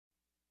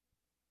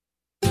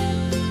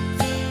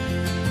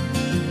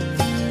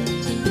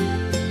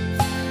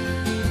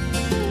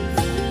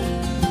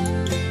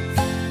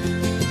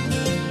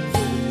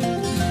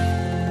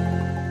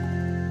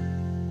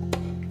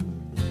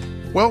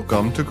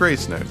Welcome to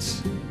Grace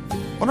Notes.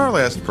 On our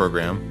last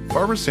program,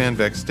 Barbara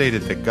Sandbeck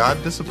stated that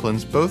God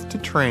disciplines both to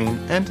train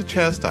and to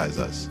chastise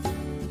us.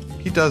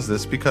 He does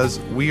this because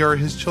we are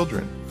His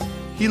children.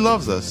 He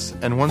loves us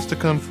and wants to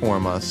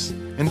conform us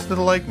into the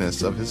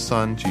likeness of His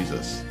Son,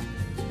 Jesus.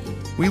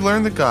 We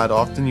learn that God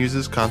often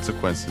uses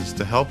consequences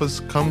to help us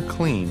come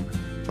clean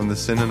from the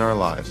sin in our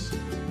lives.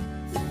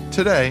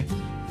 Today,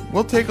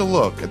 we'll take a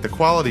look at the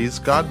qualities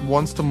God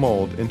wants to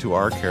mold into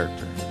our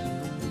character.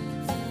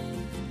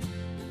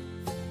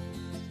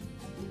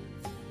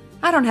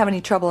 I don't have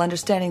any trouble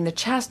understanding the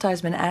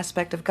chastisement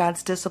aspect of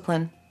God's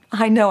discipline.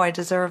 I know I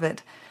deserve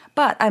it.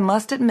 But I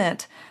must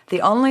admit, the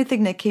only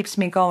thing that keeps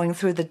me going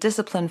through the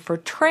discipline for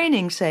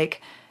training's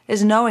sake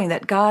is knowing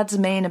that God's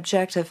main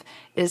objective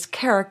is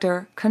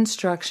character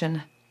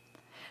construction.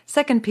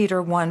 2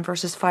 Peter 1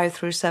 verses 5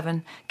 through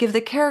 7 give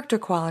the character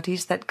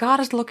qualities that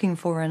God is looking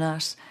for in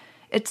us.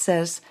 It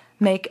says,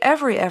 "Make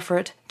every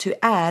effort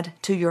to add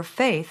to your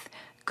faith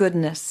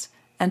goodness,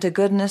 and to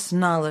goodness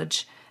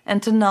knowledge,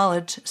 and to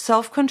knowledge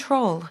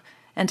self-control,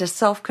 and to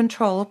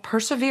self-control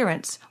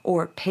perseverance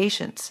or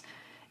patience,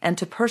 and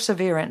to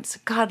perseverance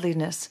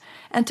godliness,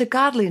 and to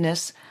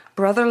godliness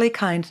brotherly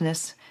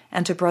kindness,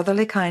 and to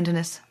brotherly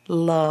kindness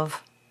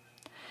love."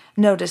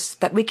 Notice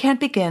that we can't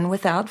begin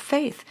without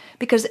faith,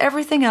 because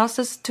everything else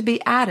is to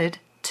be added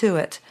to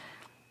it.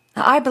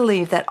 I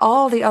believe that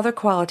all the other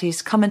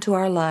qualities come into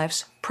our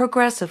lives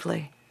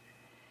progressively.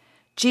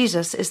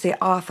 Jesus is the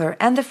author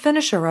and the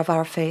finisher of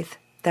our faith.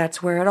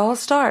 That's where it all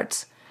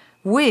starts.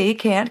 We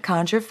can't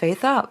conjure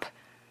faith up.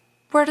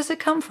 Where does it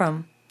come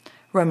from?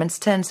 Romans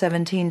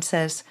 10:17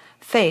 says,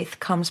 "Faith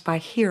comes by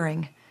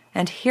hearing,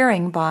 and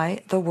hearing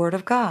by the Word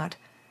of God."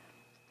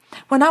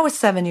 When I was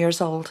 7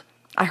 years old,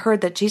 I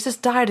heard that Jesus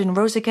died and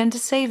rose again to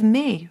save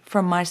me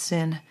from my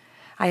sin.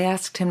 I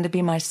asked Him to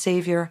be my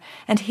Savior,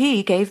 and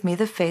He gave me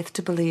the faith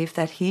to believe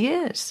that He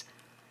is.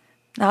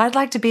 Now, I'd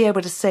like to be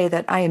able to say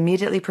that I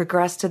immediately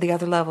progressed to the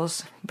other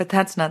levels, but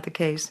that's not the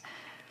case.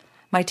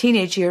 My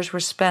teenage years were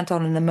spent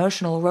on an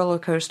emotional roller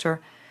coaster.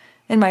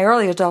 In my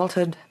early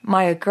adulthood,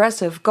 my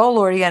aggressive,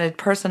 goal-oriented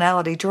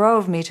personality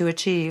drove me to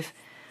achieve.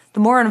 The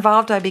more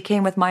involved I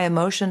became with my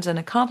emotions and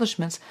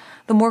accomplishments,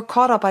 the more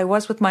caught up I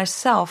was with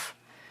myself.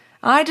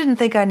 I didn't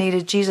think I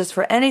needed Jesus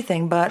for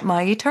anything but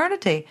my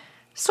eternity,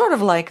 sort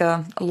of like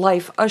a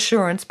life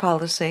assurance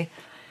policy.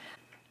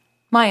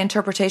 My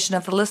interpretation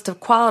of the list of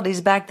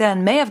qualities back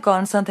then may have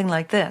gone something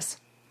like this.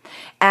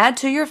 Add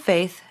to your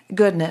faith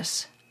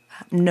goodness,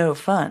 no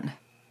fun.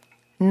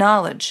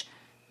 Knowledge,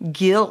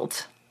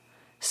 guilt.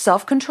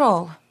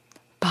 Self-control,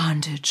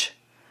 bondage.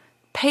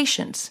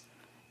 Patience,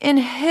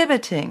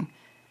 inhibiting.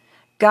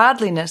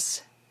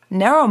 Godliness,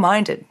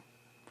 narrow-minded.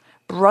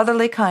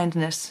 Brotherly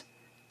kindness,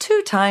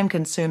 too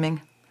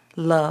time-consuming.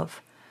 Love,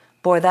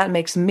 boy, that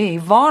makes me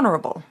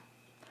vulnerable.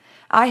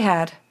 I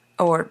had,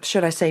 or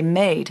should I say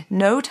made,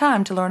 no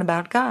time to learn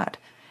about God,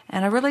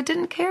 and I really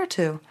didn't care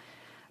to.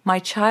 My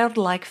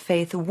childlike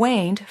faith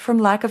waned from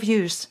lack of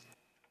use.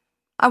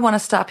 I want to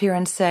stop here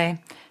and say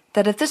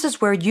that if this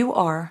is where you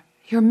are,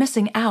 you're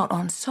missing out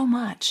on so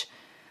much.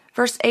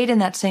 Verse 8 in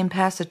that same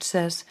passage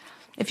says,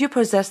 "If you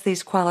possess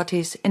these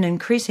qualities in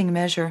increasing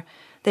measure,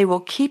 they will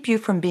keep you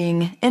from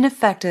being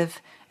ineffective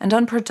and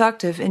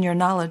unproductive in your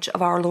knowledge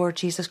of our Lord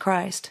Jesus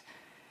Christ."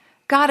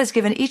 God has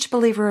given each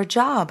believer a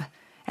job,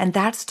 and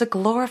that's to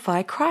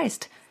glorify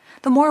Christ.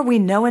 The more we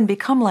know and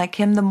become like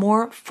Him, the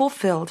more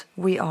fulfilled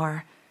we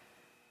are.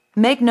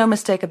 Make no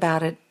mistake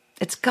about it,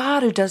 it's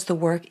God who does the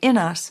work in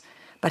us,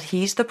 but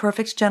He's the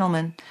perfect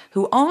gentleman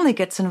who only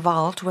gets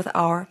involved with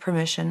our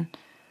permission.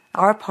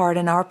 Our part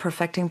in our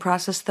perfecting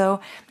process, though,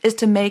 is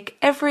to make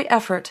every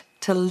effort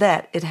to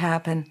let it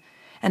happen.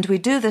 And we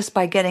do this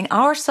by getting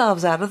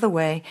ourselves out of the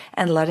way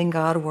and letting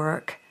God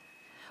work.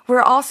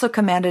 We're also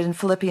commanded in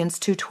Philippians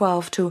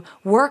 2:12 to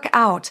work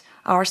out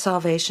our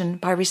salvation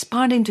by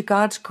responding to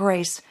God's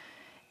grace,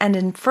 and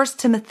in 1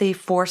 Timothy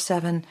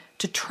 4:7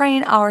 to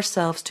train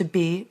ourselves to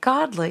be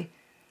godly.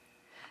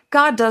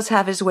 God does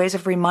have His ways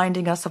of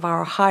reminding us of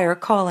our higher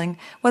calling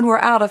when we're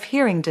out of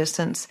hearing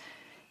distance.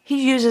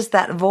 He uses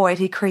that void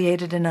He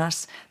created in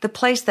us, the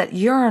place that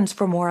yearns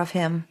for more of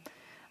Him.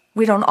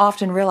 We don't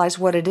often realize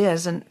what it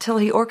is until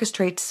He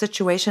orchestrates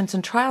situations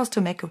and trials to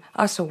make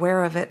us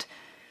aware of it.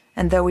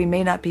 And though we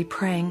may not be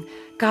praying,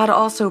 God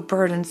also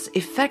burdens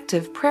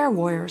effective prayer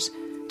warriors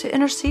to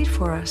intercede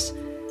for us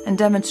and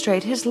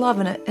demonstrate His love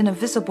in a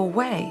visible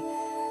way.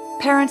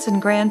 Parents and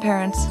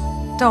grandparents,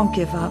 don't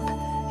give up.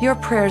 Your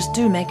prayers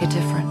do make a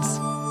difference.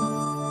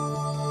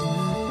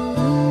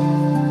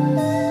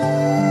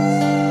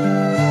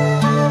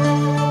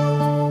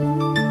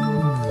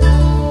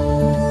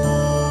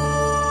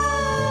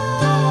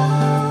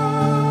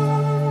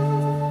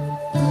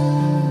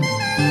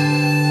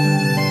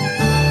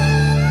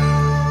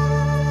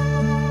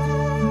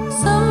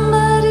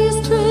 Somebody's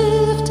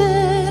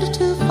drifted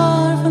too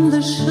far from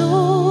the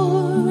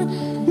shore.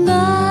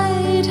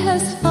 Night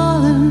has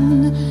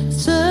fallen,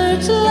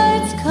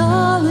 searchlights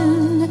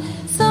calling.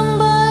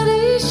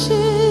 Somebody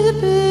should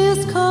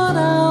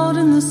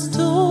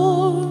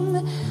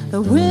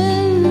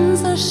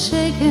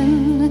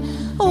shaken,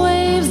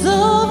 waves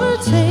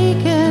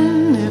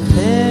overtaken. If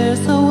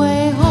there's a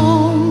way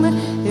home,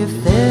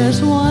 if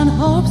there's one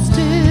hope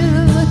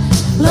still,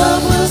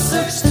 love will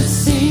search the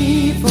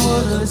sea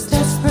for those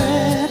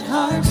desperate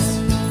hearts.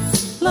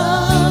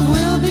 Love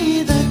will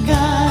be the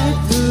guide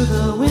through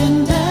the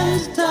wind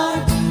and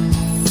dark.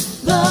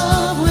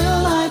 Love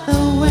will light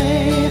the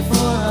way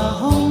for a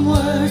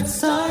homeward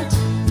start.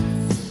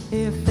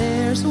 If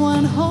there's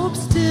one hope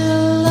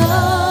still,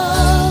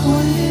 love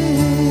will.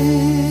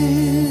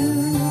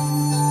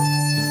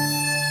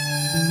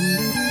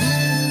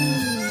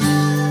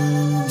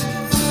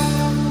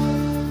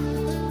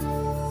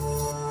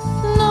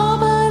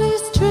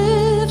 Nobody's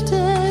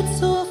drifted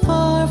so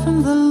far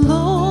from the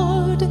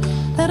Lord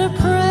that a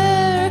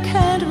prayer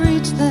can't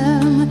reach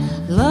them.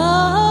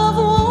 Love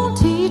won't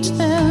teach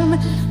them.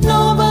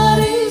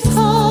 Nobody's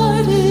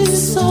heart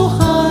is so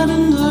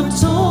hardened or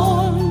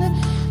torn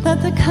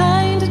that the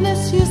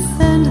kindness you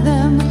send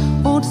them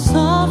won't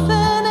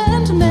soften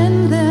and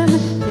mend them.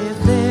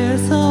 If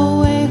there's a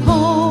way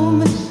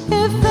home,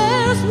 if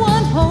there's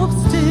one hope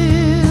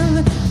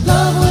still,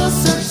 love will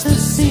search the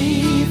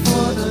sea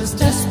for those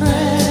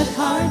desperate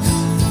hearts.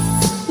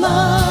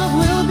 Love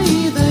will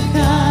be the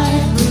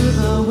guide through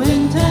the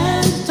wind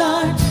and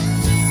dark.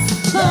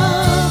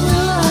 Love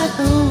will light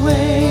the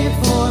way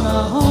for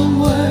a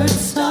homeward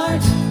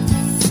start.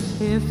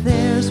 If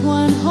there's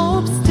one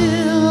hope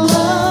still,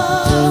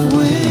 love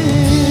will.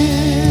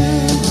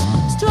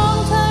 Strong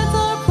tides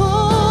are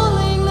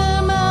pulling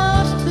them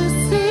out to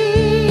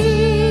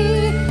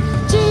sea.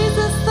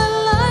 Jesus, the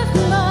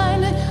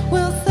lifeline,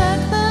 will set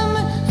them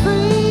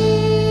free.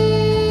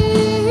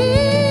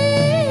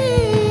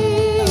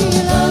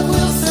 Love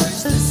will search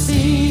the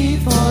sea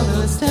for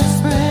those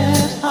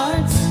desperate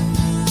hearts.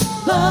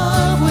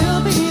 Love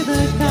will be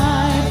the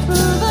guide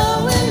through the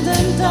wind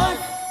and dark.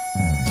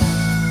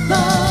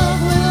 Love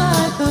will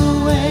light the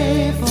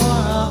way for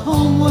a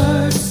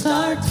homeward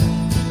start.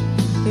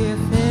 If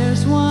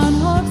there's one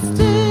hope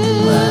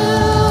still,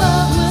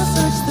 love will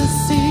search the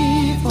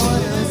sea for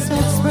those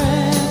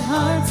desperate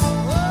hearts.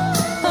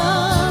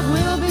 Love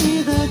will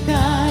be the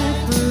guide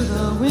through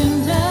the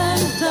wind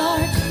and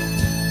dark.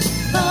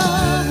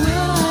 Love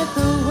will light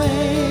the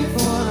way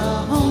for a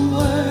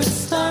homeward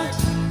start.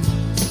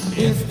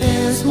 If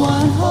there's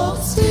one hope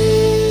still,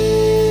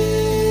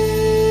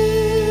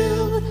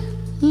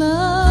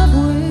 love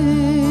will.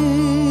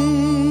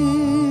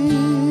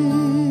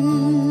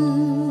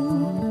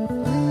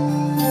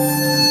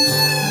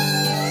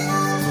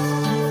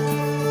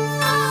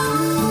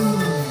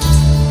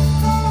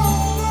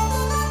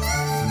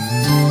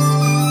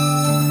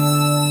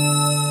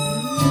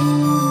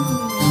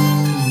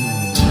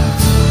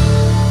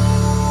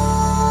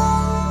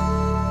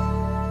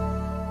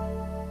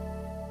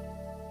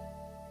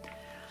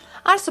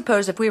 I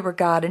suppose if we were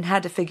God and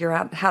had to figure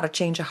out how to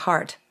change a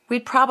heart,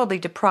 we'd probably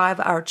deprive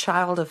our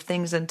child of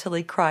things until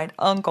he cried,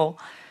 "Uncle."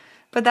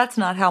 But that's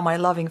not how my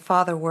loving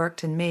Father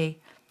worked in me.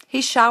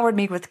 He showered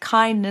me with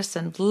kindness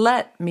and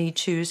let me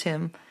choose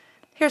him.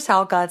 Here's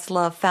how God's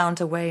love found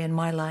a way in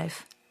my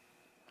life.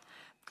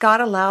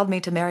 God allowed me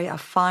to marry a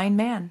fine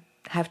man,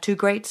 have 2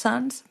 great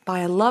sons, buy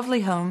a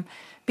lovely home,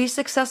 be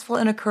successful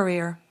in a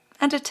career,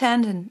 and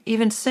attend and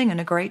even sing in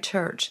a great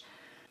church.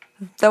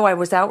 Though I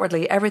was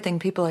outwardly everything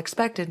people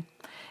expected,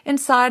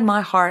 inside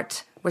my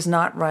heart was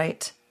not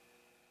right.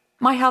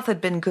 My health had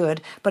been good,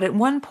 but at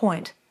one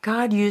point,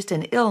 God used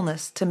an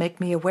illness to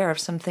make me aware of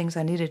some things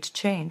I needed to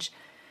change.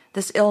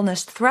 This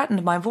illness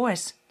threatened my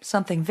voice,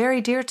 something very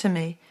dear to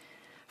me.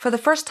 For the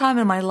first time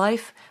in my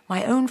life,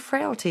 my own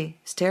frailty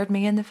stared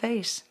me in the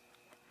face.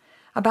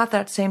 About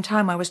that same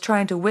time, I was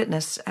trying to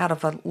witness, out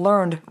of a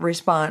learned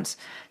response,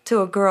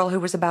 to a girl who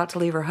was about to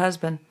leave her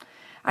husband.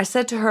 I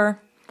said to her,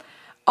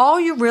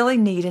 "All you really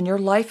need in your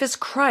life is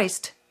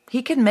Christ.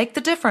 He can make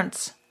the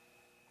difference."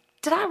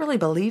 Did I really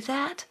believe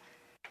that?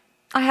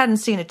 I hadn't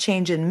seen a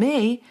change in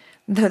me,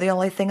 though the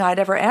only thing I'd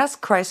ever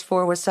asked Christ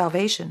for was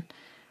salvation.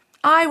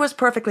 I was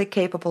perfectly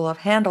capable of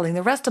handling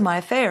the rest of my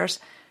affairs.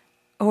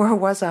 Or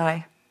was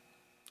I?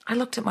 I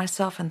looked at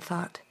myself and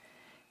thought,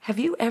 have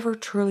you ever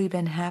truly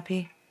been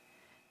happy?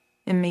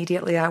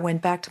 Immediately I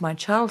went back to my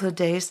childhood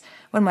days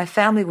when my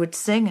family would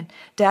sing and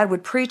Dad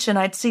would preach and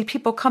I'd see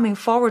people coming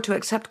forward to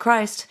accept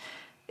Christ.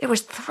 It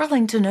was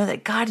thrilling to know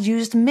that God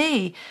used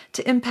me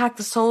to impact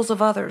the souls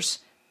of others.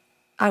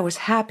 I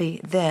was happy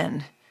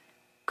then.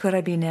 Could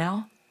I be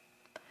now?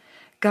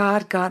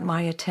 God got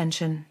my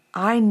attention.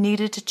 I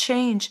needed to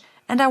change,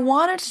 and I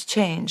wanted to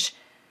change.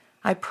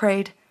 I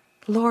prayed,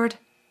 "Lord,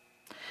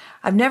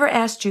 I've never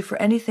asked you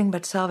for anything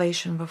but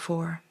salvation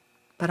before,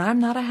 but I'm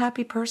not a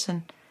happy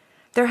person.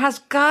 There has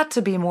got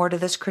to be more to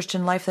this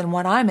Christian life than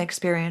what I'm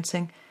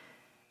experiencing.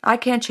 I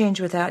can't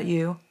change without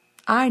you.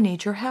 I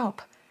need your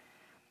help.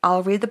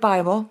 I'll read the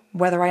Bible,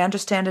 whether I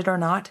understand it or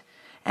not,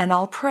 and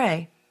I'll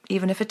pray,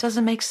 even if it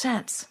doesn't make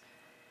sense."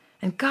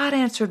 And God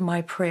answered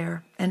my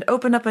prayer and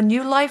opened up a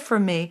new life for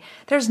me.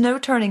 There's no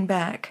turning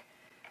back.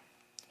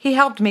 He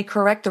helped me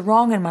correct the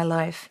wrong in my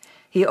life.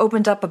 He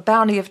opened up a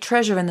bounty of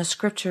treasure in the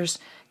Scriptures,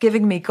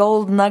 giving me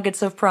gold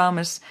nuggets of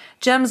promise,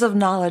 gems of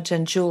knowledge,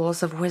 and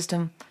jewels of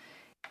wisdom.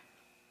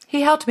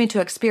 He helped me to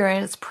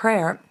experience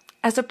prayer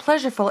as a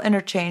pleasurable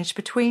interchange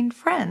between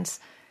friends.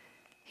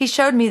 He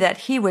showed me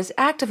that He was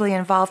actively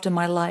involved in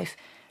my life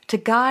to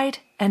guide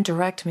and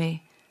direct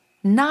me,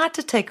 not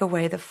to take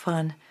away the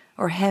fun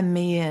or hem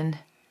me in.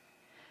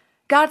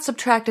 God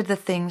subtracted the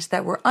things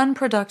that were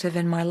unproductive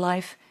in my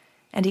life,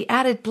 and He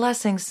added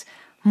blessings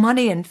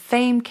money and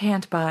fame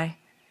can't buy.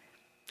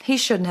 He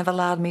shouldn't have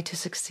allowed me to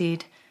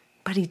succeed,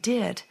 but He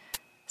did.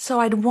 So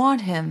I'd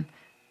want Him,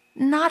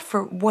 not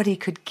for what He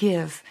could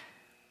give,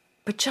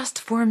 but just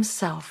for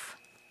Himself.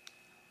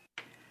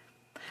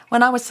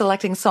 When I was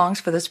selecting songs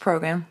for this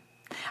program,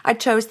 I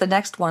chose the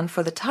next one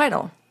for the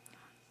title.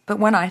 But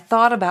when I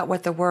thought about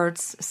what the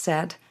words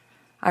said,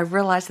 I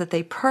realized that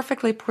they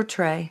perfectly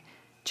portray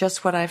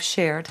just what I've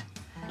shared.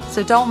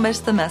 So don't miss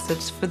the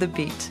message for the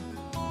beat.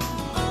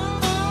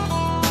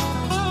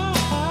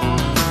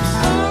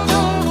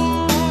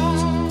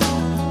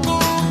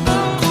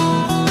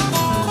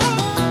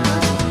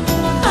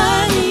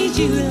 I need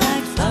you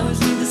like flowers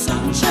need the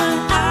sunshine.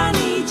 I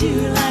need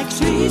you like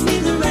trees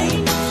need the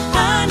rain.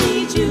 I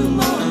need you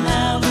more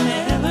now than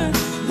ever.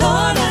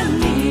 Lord, I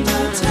need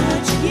your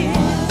touch again.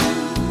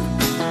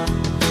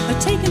 I've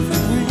taken for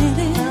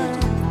granted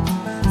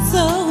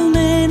so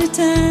many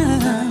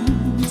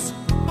times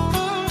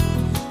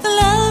the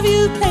love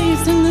you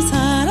placed in this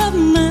heart of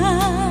mine.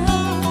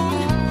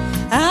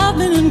 I've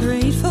been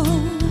ungrateful,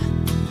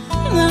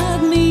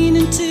 not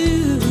meaning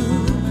to.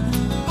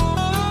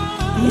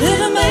 And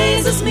it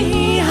amazes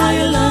me how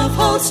your love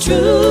holds true,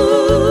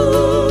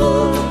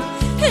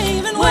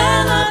 even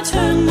when I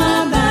turn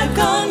my back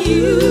on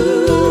you.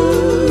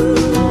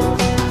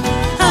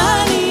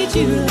 I need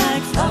you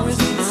like flowers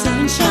need the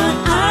sunshine.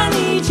 I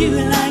need you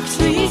like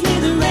trees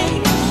need the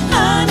rain.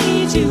 I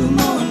need you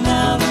more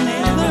now than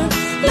ever.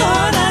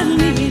 Lord, I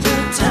need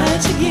your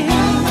touch again.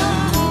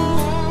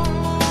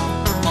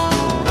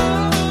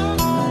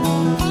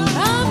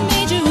 I've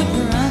made you a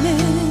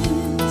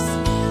promise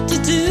to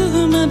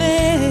do my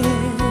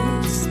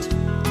best,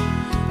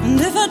 and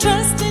if I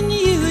trust in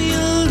you,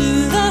 you'll do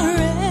the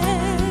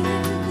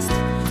rest.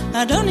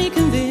 I don't need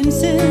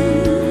convincing,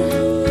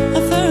 I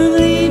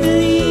firmly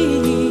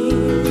believe,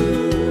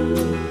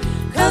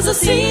 'cause I've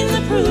seen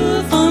the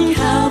proof on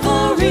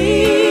Calvary,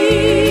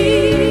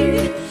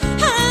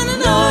 and I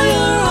know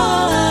you're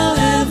all I'll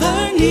ever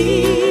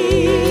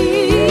need.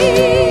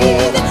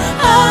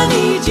 I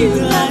need you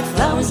like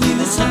flowers need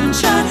the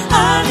sunshine.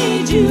 I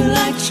need you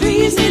like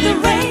trees need the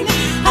rain.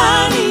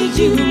 I need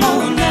you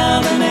more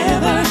now than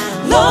ever.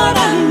 Lord, I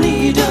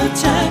need your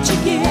touch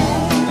again.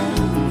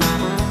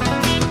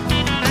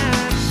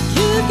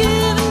 You've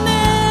given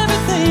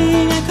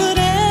everything I could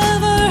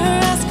ever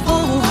ask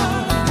for,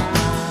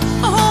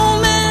 a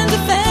home and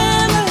a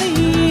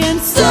family and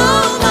so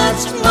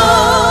much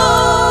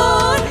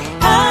more.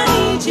 I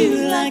need you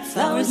like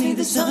flowers need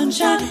the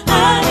sunshine.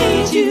 I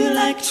need you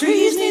like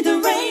trees need the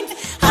rain.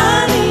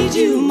 I need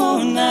you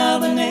more now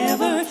than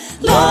ever.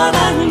 Lord,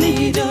 I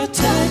need your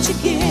touch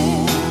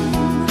again.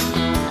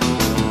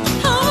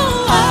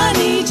 Oh, I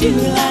need you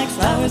like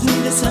flowers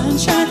need the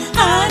sunshine.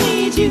 I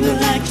need you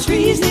like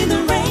trees need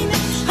the rain.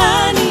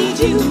 I need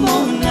you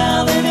more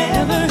now than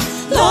ever.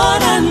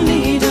 Lord, I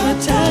need your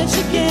touch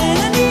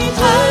again.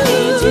 I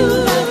need you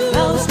like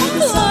flowers need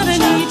the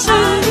sunshine. I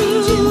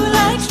need you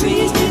like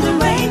trees need the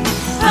rain.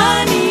 I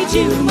need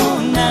you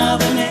more now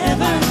than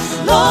ever.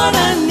 Lord, I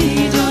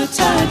need your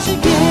touch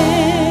again.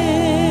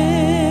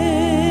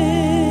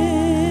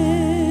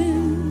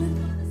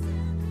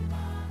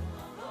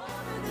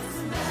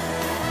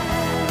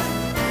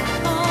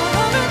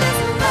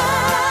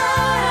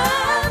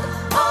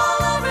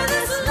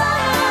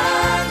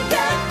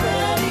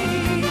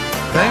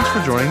 Thanks for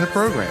joining the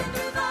program.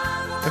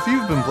 If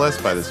you've been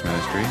blessed by this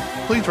ministry,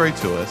 please write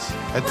to us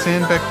at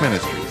Sandbeck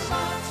Ministries,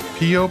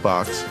 P.O.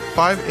 Box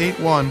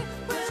 581,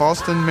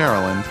 Fallston,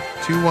 Maryland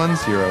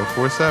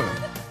 21047,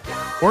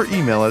 or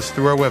email us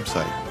through our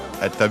website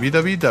at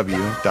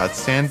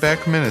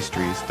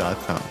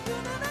www.sandbeckministries.com.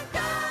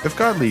 If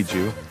God leads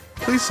you,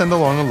 please send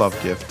along a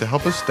love gift to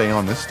help us stay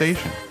on this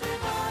station.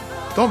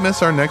 Don't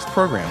miss our next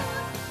program.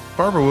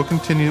 Barbara will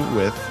continue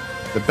with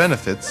the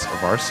benefits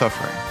of our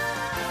suffering.